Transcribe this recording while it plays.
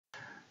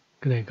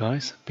Good day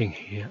guys, Bing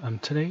here.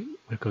 Today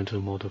we're going to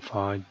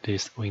modify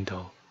this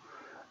window.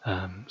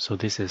 So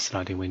this is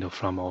sliding window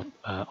from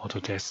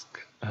Autodesk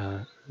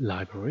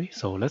library.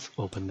 So let's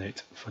open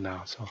it for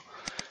now. So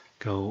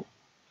go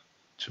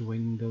to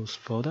Windows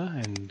folder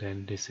and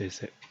then this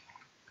is it.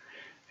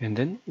 And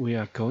then we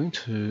are going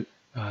to,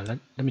 let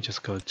me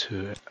just go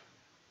to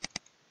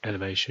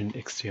elevation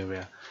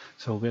exterior.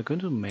 So we're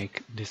going to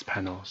make this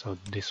panel. So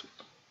this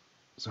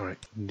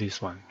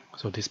one.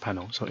 So this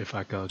panel. So if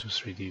I go to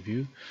 3D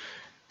view,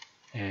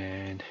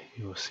 and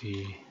you will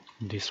see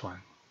this one.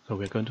 So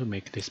we're going to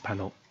make this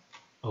panel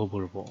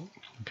operable.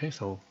 Okay,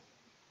 so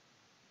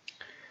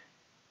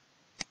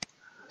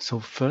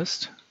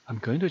first I'm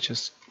going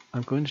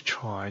to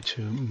try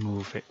to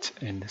move it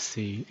and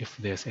see if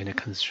there's any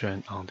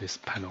constraint on this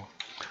panel.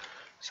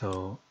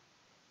 So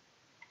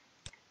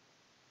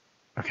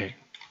okay,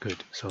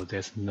 good. So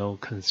there's no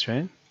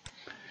constraint.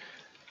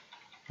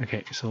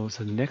 Okay, so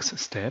the next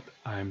step,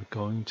 I'm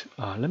going to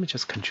let me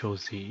just Control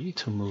Z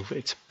to move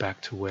it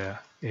back to where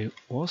it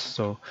was.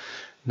 So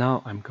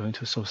now I'm going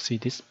to see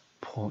this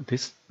point,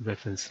 this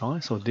reference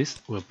line. So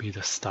this will be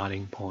the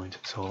starting point.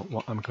 So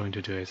what I'm going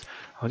to do is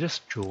I'll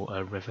just draw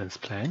a reference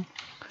plane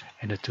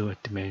and do a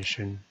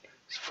dimension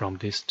from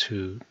this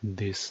to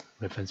this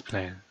reference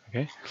plane.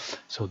 Okay,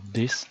 so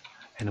this,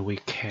 and we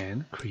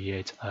can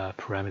create a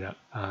parameter.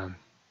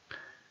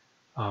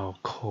 I'll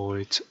call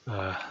it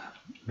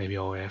maybe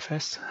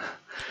OFS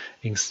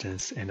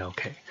instance, and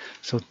okay.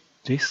 So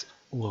this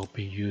will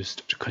be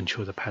used to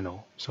control the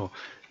panel. So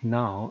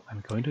now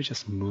I'm going to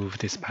just move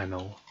this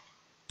panel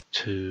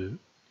to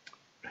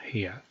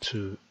here,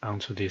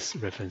 onto this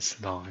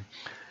reference line.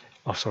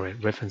 Oh, sorry,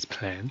 reference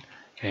plane,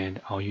 and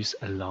I'll use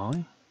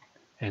align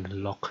and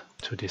lock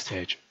to this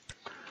edge.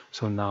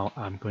 So now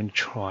I'm going to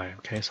try.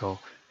 Okay, so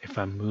if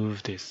I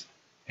move this,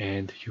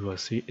 and you will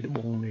see it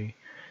only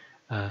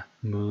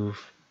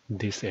move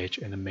this edge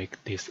and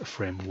make this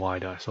frame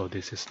wider. So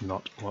this is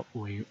not what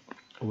we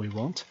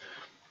want.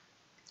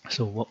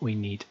 So what we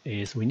need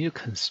is we need a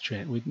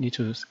constraint. We need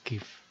to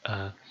give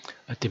a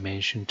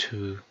dimension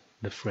to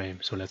the frame.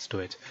 So let's do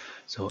it.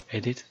 So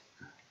edit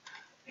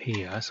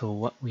here. So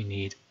what we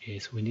need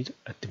is we need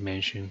a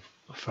dimension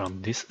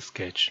from this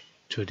sketch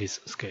to this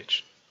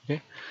sketch.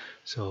 Okay.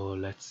 So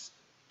let's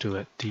do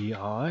a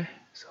DI.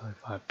 So if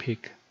I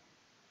pick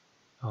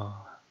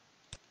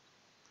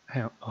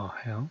hang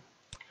on.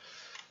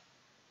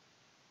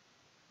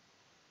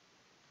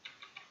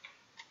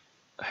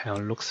 How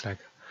it looks like.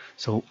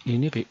 So you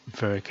need to be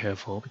very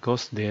careful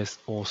because there's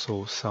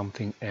also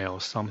something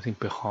else, something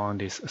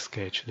behind this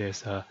sketch.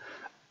 There's the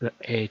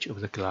edge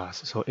of the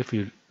glass. So if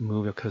you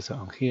move your cursor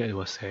on here, it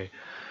will say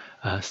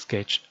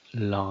sketch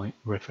line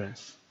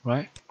reference,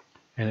 right?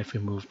 And if you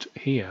move to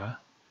here,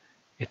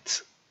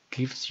 it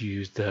gives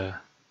you the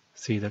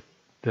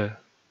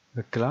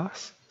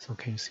glass. So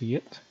can you see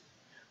it?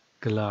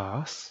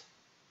 Glass.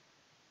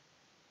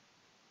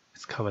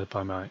 It's covered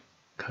by my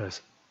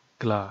cursor.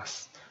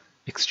 Glass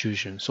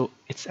extrusion. So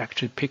it's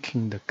actually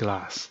picking the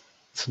glass.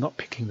 It's not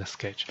picking the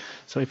sketch.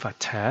 So if I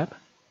tab,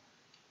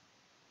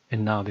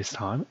 and now this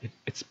time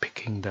it's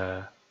picking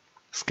the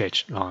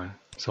sketch line.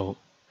 So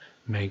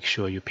make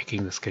sure you're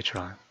picking the sketch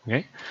line.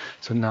 Okay.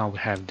 So now we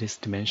have this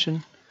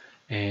dimension,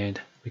 and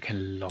we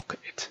can lock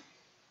it.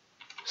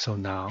 So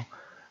now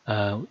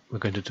we're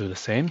going to do the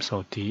same.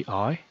 So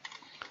DI.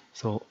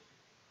 So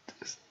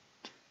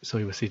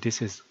you will see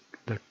this is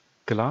the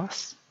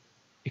glass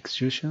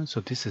extrusion. So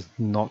this is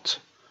not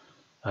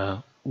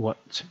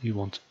what you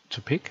want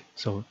to pick.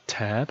 So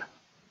tab,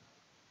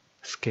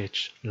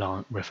 sketch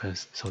line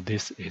reference. So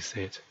this is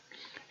it.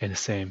 And the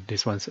same,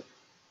 this one's,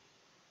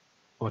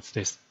 what's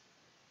this?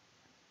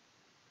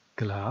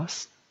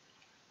 Glass,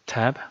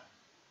 tab,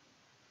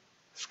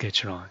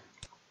 sketch line.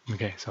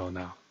 Okay, so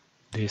now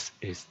this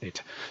is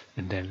it,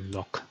 and then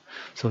lock.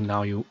 So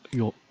now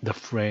the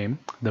frame,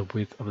 the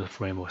width of the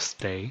frame will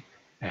stay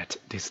at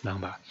this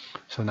number.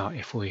 So now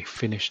if we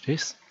finish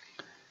this,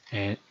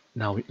 and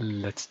now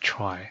let's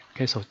try.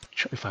 Okay, so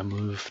if I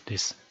move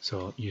this,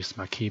 so use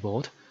my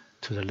keyboard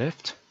to the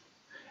left,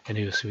 and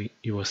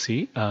you will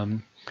see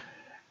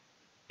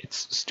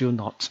it's still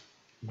not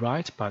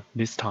right, but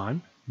this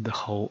time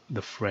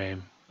the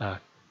frame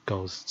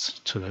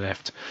goes to the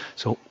left.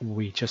 So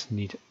we just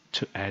need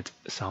to add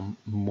some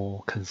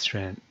more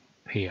constraint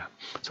here.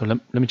 So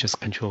let me just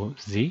Control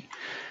Z,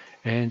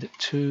 and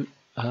to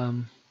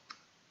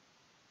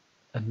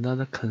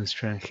another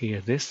constraint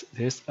here. There's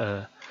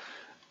a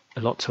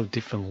lot of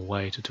different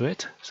way to do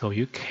it. So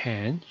you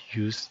can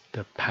use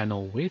the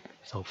panel width.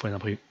 So for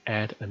example, you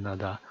add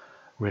another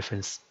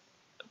reference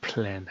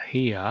plane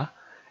here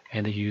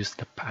and use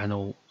the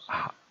panel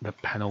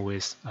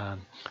width.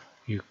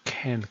 You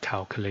can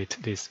calculate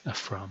this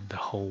from the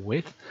whole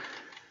width,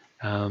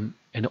 and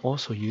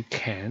also you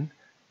can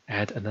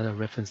add another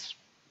reference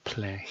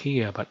plane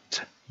here,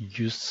 but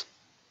use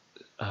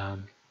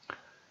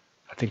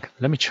I think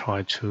let me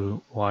try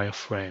to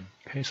wireframe.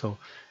 Okay, so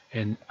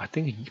and I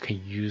think you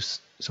can use,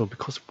 so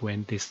because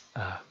when this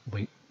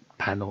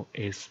panel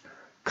is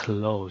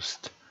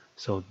closed,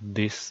 so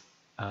this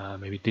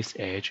maybe this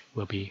edge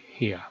will be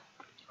here,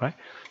 right?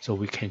 So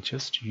we can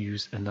just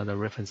use another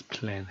reference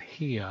plane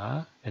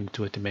here and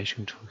do a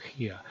dimension to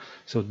here.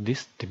 So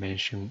this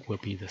dimension will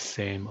be the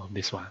same of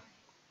this one.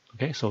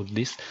 Okay, so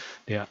these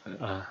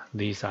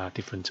are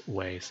different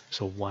ways.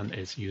 So one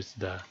is use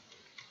the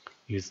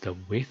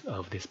width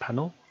of this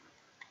panel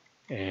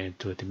and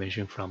do a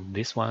dimension from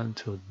this one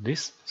to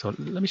this. So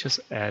let me just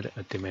add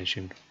a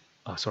dimension,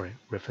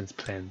 reference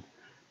plane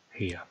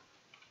here.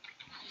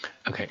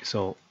 Okay,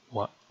 so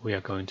what we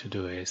are going to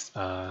do is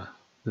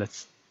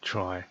let's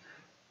try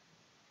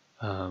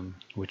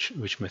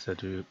which method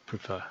do you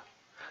prefer?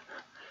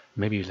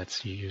 Maybe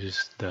let's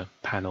use the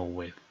panel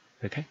width.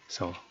 Okay,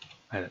 so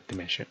add a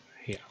dimension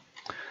here.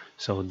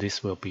 So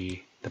this will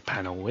be the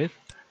panel width,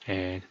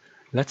 and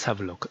let's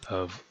have a look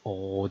of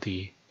all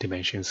the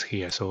dimensions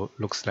here. So it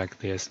looks like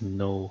there's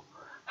no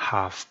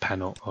half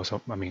panel, also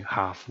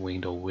half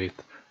window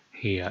width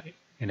here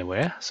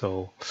anywhere.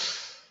 So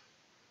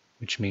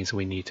which means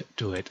we need to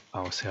do it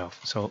ourselves.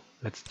 So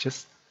let's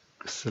just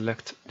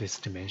select this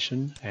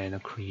dimension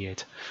and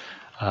create.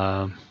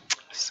 I'll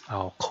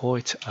call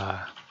it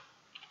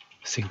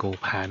single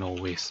panel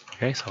width.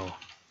 Okay, so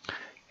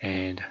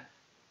and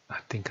I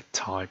think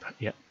type,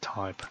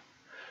 type.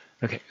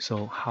 Okay,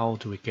 so how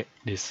do we get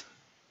this?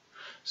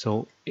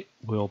 So it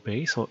will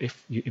be, so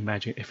if you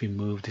imagine if we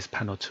move this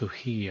panel to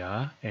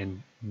here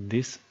and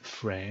this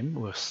frame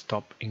will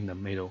stop in the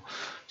middle,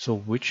 so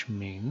which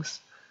means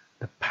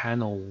the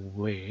panel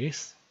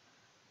width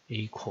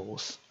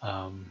equals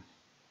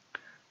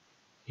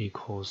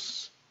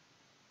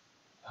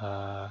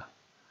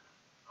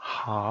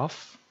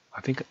half,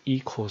 I think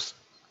equals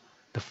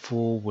the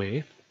full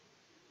width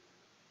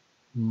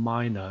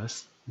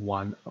minus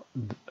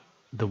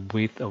the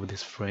width of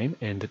this frame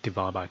and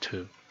divide by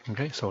 2.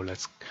 Okay, so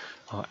let's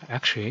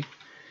actually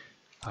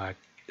I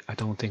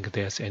don't think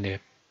there's any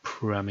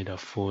parameter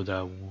for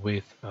the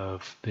width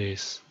of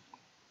this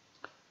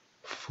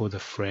for the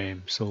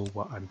frame. So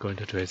what I'm going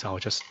to do is I'll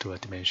just do a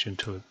dimension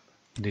to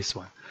this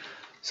one.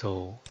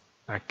 So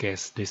I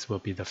guess this will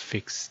be the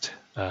fixed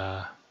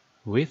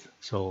width.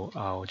 So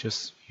I'll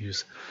just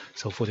use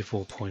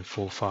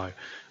 44.45.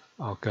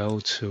 I'll go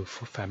to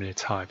family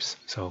types.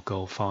 So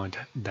go find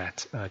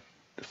that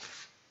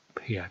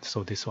here.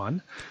 So this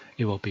one,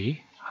 it will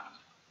be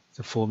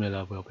the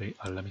formula will be.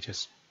 Let me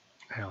just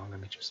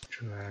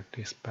drag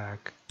this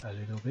back a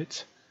little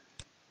bit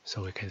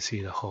so we can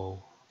see the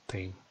whole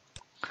thing.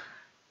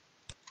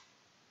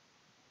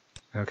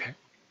 Okay,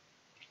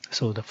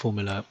 so the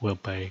formula will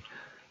be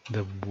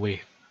the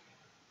width.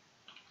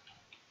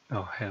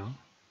 Oh hell,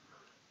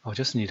 I'll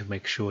just need to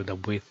make sure the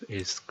width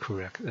is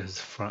correct as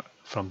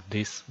from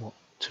this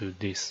to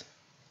this.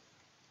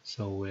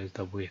 So where's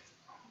the width?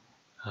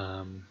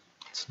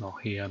 It's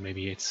not here,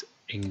 maybe it's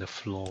in the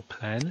floor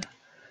plan.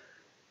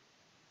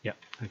 Yeah,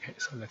 okay,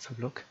 so let's have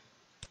a look.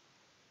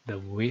 The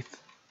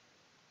width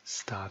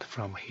start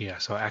from here.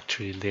 So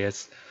actually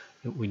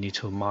we need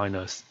to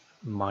minus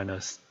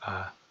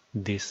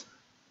this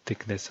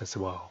thickness as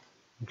well.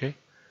 Okay.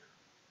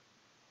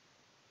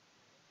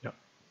 Yeah.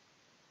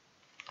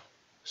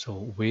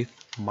 So width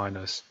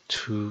minus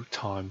 2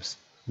 times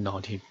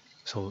 90.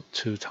 So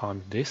 2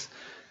 times this,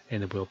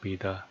 and it will be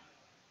the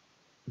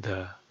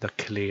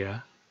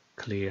clear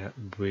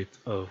width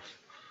of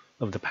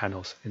the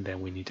panels, and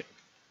then we need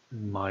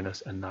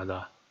minus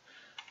another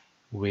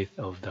width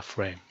of the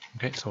frame.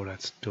 Okay, so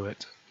let's do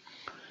it.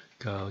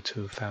 Go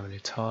to family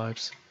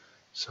types.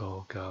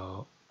 So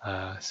go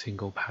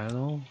single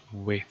panel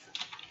width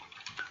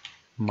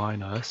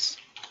minus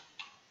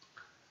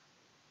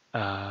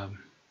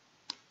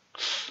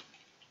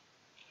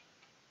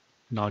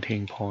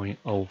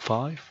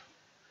 19.05.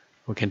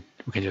 We can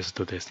just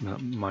do this,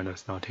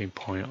 minus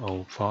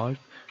 19.05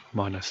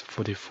 minus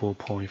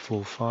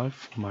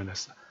 44.45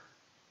 minus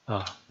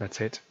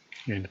that's it,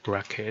 in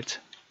bracket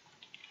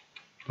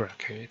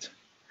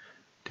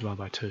divide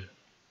by 2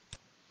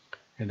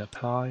 and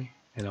apply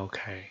and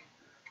OK.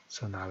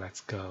 So now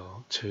let's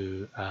go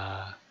to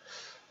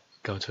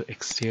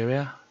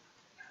exterior,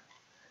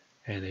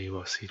 and you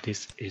will see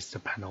this is the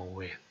panel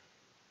width.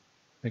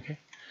 Okay,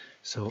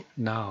 so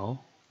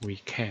now we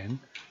can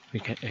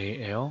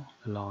AL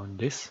align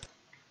this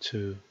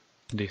to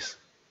this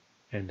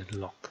and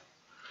lock.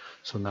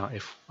 So now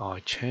if I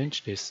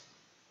change this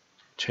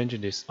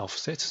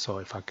offset, so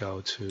if I go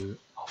to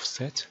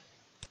offset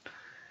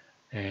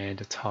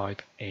and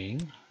type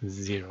in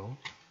 0,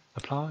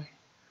 apply.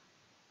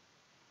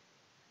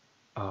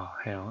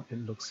 Hell, it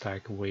looks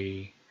like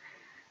we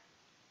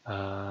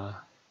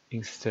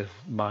instead of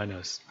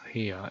minus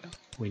here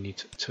we need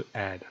to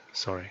add.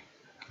 Sorry,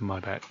 my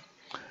bad.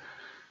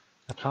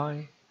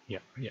 Apply. Yeah,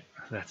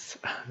 that's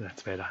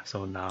better.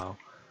 So now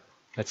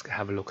let's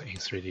have a look in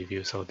 3D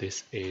view. So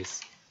this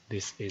is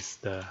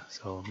the,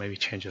 so maybe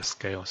change the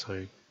scale.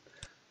 So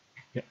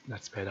yeah,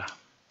 that's better.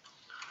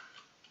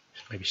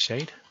 Maybe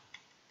shade.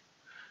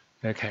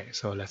 Okay,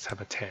 so let's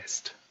have a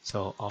test.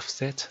 So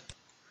offset.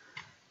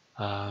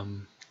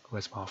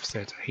 Where's my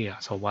offset? Here.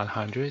 So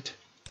 100.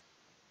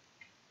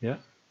 Yeah.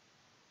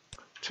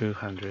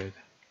 200.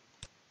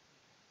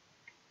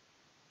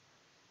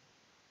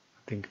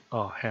 I think,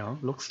 oh, hang on,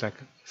 looks like,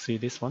 see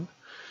this one?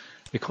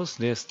 Because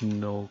there's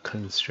no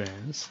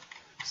constraints,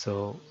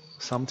 so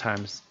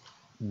sometimes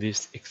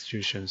this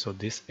extrusion, so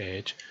this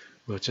edge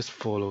will just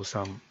follow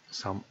some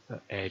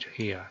edge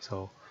here.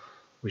 So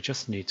we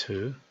just need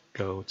to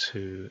go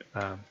to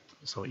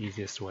so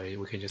easiest way,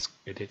 we can just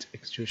edit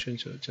extrusion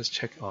to just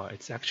check, oh,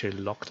 it's actually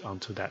locked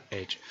onto that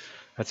edge.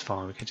 That's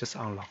fine. We can just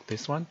unlock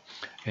this one,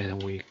 and then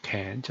we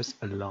can just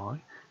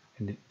align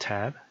and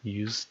tab,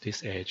 use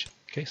this edge.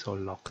 Okay, so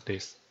lock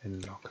this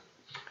and lock,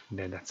 and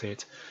then that's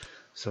it.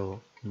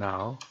 So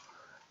now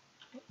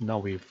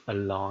we've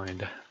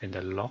aligned and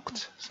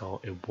locked, so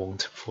it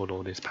won't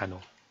follow this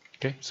panel.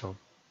 Okay, so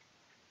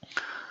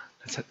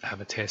let's have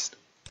a test,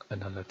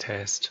 another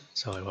test.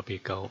 So it will be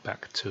go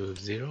back to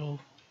 0.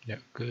 Yeah,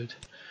 good.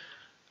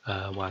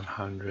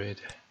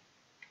 100.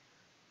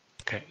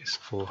 Okay, it's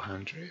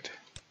 400.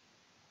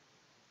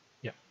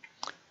 Yeah,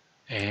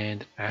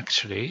 and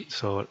actually,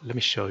 so let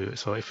me show you.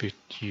 So if you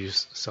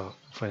use, so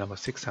for example,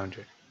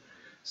 600,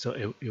 so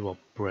it will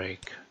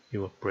break. It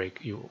will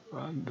break.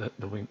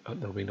 The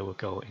window will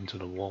go into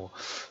the wall.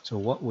 So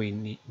what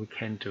we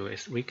can do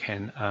is we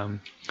can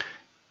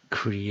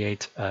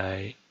create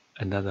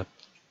another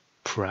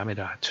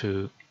parameter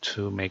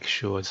to make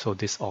sure so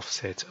this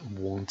offset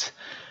won't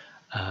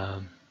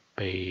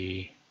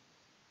be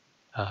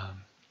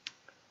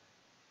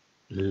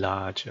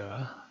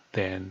larger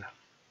than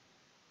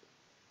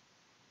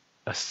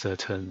a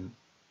certain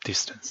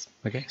distance.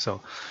 Okay,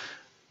 so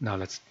now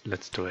let's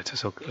do it.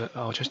 So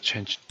I'll just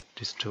change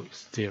this to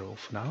 0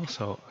 for now.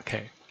 So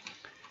okay,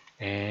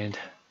 and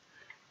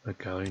we're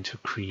going to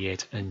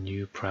create a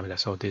new parameter.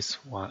 So this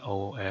one,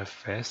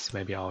 OFS,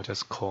 maybe I'll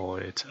just call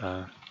it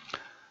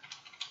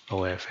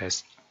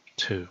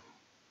OFS2.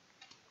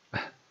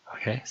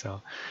 Okay,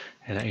 so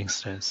an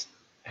instance,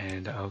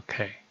 and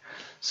okay,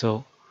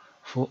 so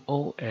for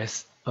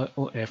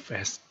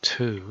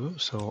OFS2,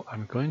 so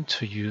I'm going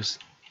to use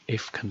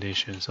if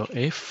condition. So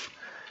if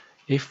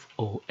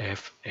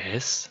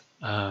OFS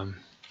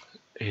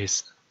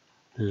is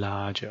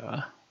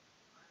larger,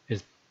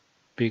 is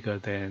bigger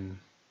than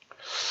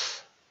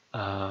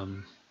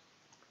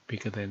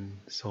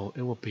so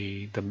it will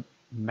be the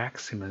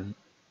maximum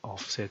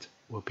offset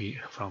will be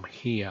from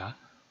here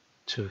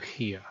to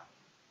here,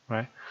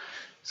 right?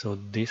 So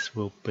this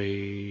will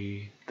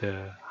be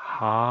the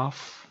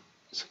half.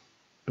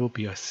 It will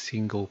be a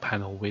single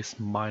panel width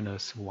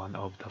minus one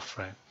of the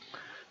frame.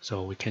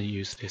 So we can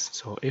use this.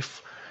 So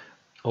if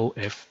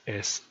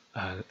OFS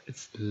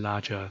is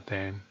larger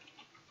than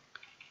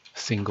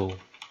single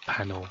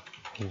panel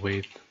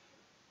width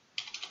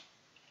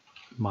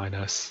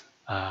minus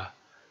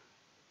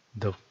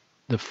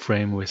the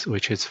frame width,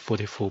 which is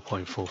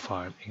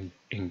 44.45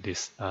 in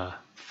this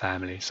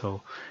family.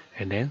 So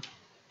and then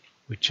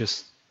we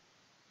just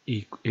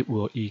it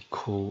will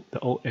equal the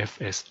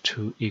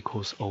OFS2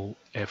 equals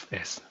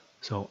OFS.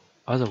 So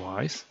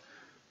otherwise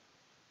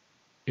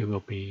it will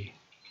be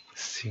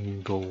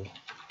single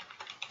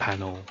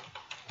panel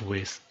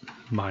width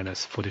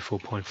minus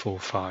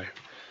 44.45.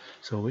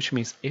 So which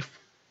means if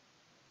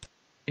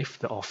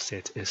the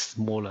offset is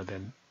smaller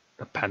than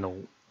the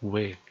panel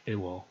width, it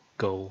will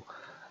go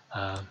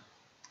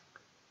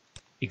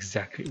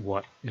exactly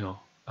what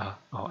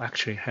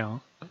actually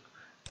how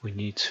we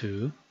need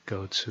to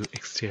go to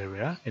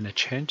exterior and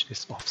change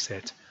this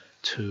offset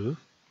to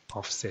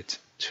offset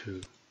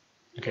 2.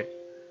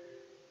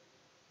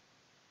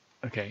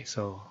 Okay,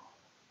 so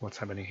what's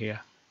happening here?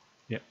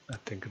 Yeah, I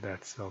think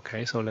that's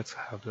okay. So let's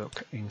have a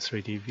look in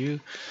 3D view.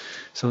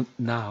 So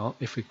now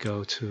if we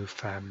go to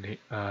family,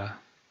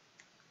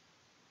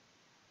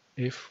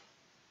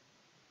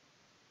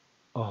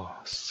 oh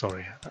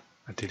sorry,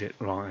 I did it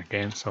wrong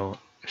again. So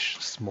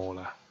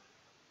smaller,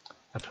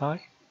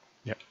 apply.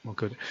 Yeah, we're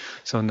good.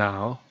 So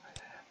now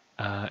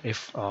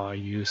if I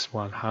use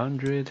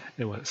 100,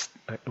 it will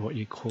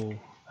equal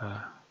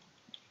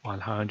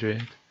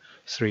 100,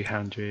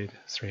 300,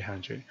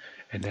 300,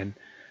 and then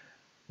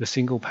the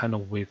single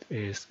panel width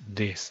is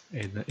this.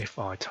 And if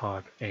I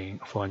type in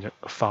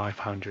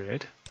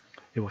 500,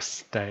 it will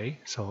stay.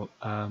 So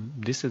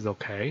this is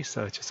okay.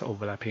 So just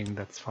overlapping,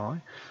 that's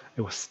fine.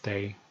 It will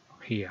stay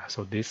here.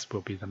 So this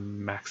will be the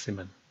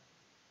maximum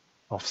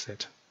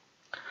offset.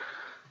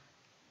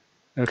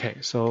 Okay,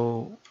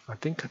 so I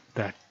think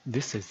that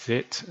this is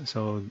it.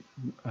 So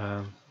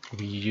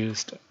we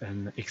used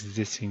an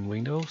existing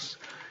Windows,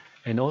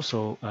 and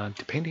also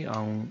depending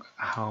on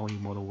how you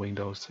model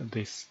Windows,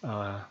 this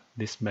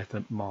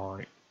method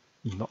might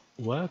not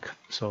work.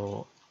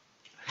 So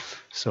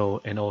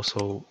and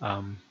also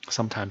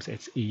sometimes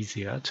it's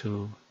easier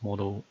to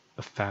model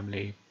a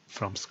family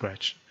from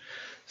scratch.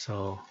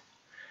 So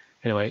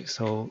anyway,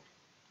 so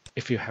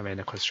if you have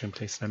any question,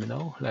 please let me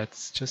know.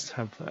 Let's just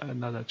have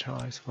another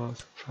try. So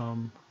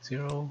from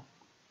 0,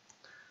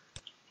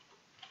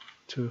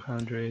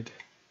 200,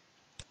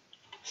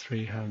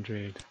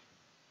 300.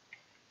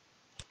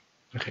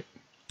 Okay,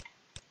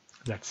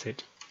 that's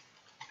it.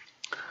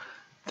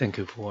 Thank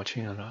you for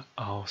watching, and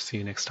I'll see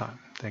you next time.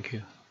 Thank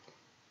you.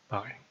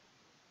 Bye.